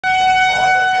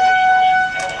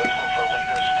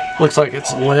Looks like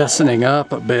it's lessening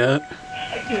up a bit.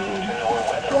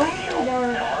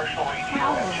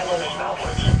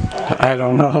 I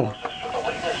don't know.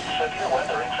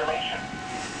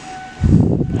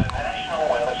 The National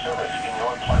Weather Service in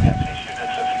North Platte has issued a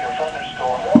severe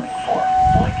thunderstorm warning for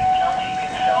Lincoln County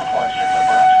in southwestern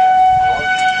Nebraska,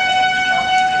 northeastern Hays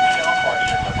County in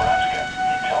southwestern Nebraska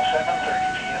until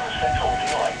 7:30 p.m. Central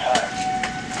Daylight Time.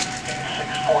 At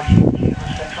 6:48 p.m.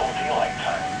 Central Daylight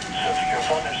Time, severe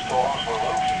thunderstorms were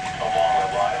located along a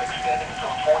line extending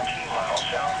from 14 miles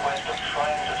southwest of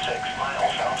Tryon to 6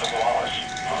 miles south of Wallace,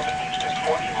 moving east at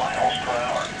 40 miles per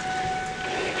hour.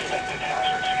 Expected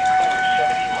hazards include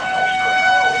 70 miles per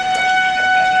hour with gusts and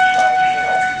penny-sized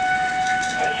hail.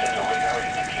 This is a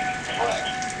radar-indicated threat.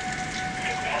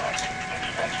 In panic,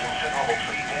 expect considerable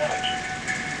tree damage.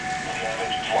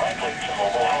 Damage is likely to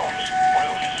mobile homes,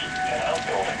 roofs, and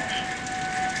outbuildings.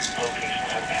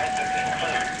 Locations impacted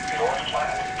include North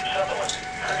Platte, Sutherland,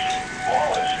 Hershey,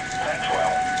 Wallace,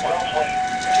 Maxwell, Wellfleet,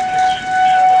 Pickens,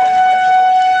 Sutherland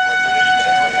Reservoir State Recreation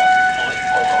Area, Lake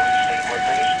Ohlone State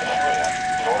Recreation Area,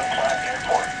 North Platte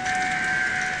Airport.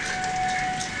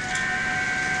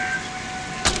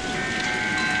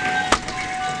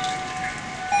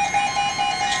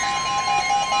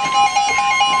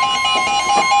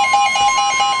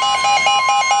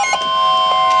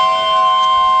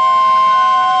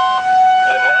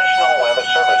 The National Weather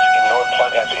Service in North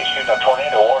Platte has issued a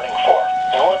tornado warning for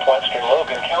northwestern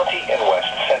Logan County and west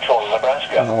central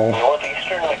Nebraska,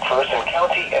 northeastern McPherson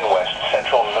County and west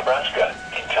central Nebraska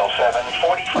until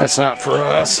 7:45. That's not for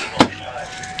us.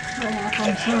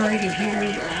 I'm sorry to hear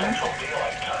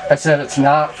that. I said it's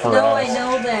not for No, us. I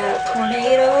know that.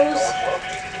 Tornadoes.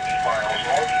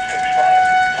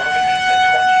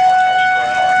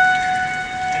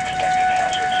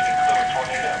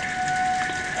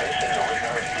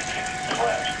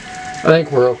 I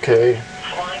think we're okay.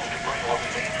 Flying debris will be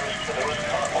dangerous to those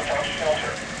caught without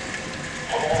shelter.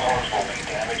 Mobile homes will be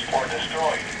damaged or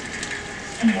destroyed.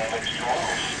 Damage to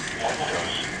roofs,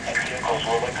 windows, and vehicles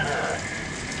will occur.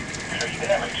 Tree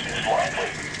damage is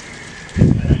likely.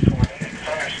 This tornadic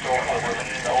thunderstorm will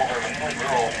remain over mainly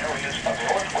rural areas of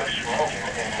northwestern Logan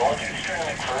and northeastern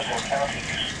McPherson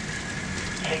counties.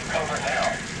 Take cover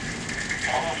now.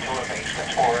 Move to a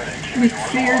basement or an interior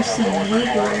room. McPherson, what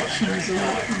direction is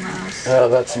that from us?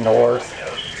 That's north.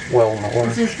 Well, Is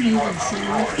north. this moving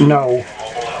south? No.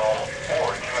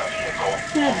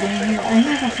 God dang it, I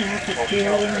have a half a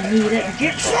pill and I need it.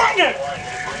 Get it!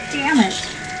 Damn it!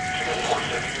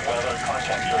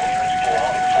 Contact your nearest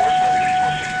law enforcement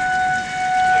agency.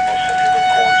 They will send a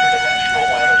report to the National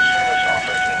Weather Service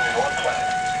office in North Platte.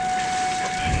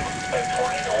 A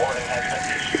tornado warning has been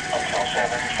issued until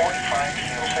 7:45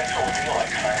 p.m. Central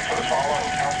Daylight Time for the following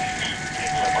counties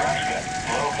in Nebraska,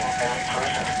 Logan, and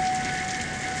McPherson.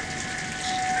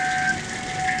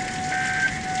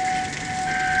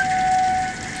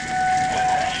 The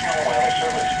National Weather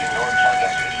Service in North Platte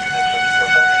has issued a severe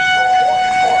thunderstorm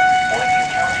warning for Lincoln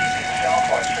County in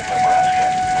southwestern Nebraska,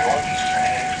 northeastern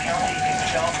Hays County in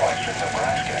southwestern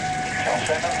Nebraska until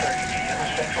 7:30 p.m.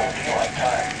 Central Daylight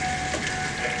Time.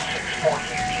 At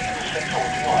 6:48 p.m. Central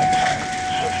Daylight Time,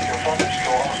 severe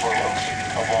thunderstorms were located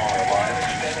along a line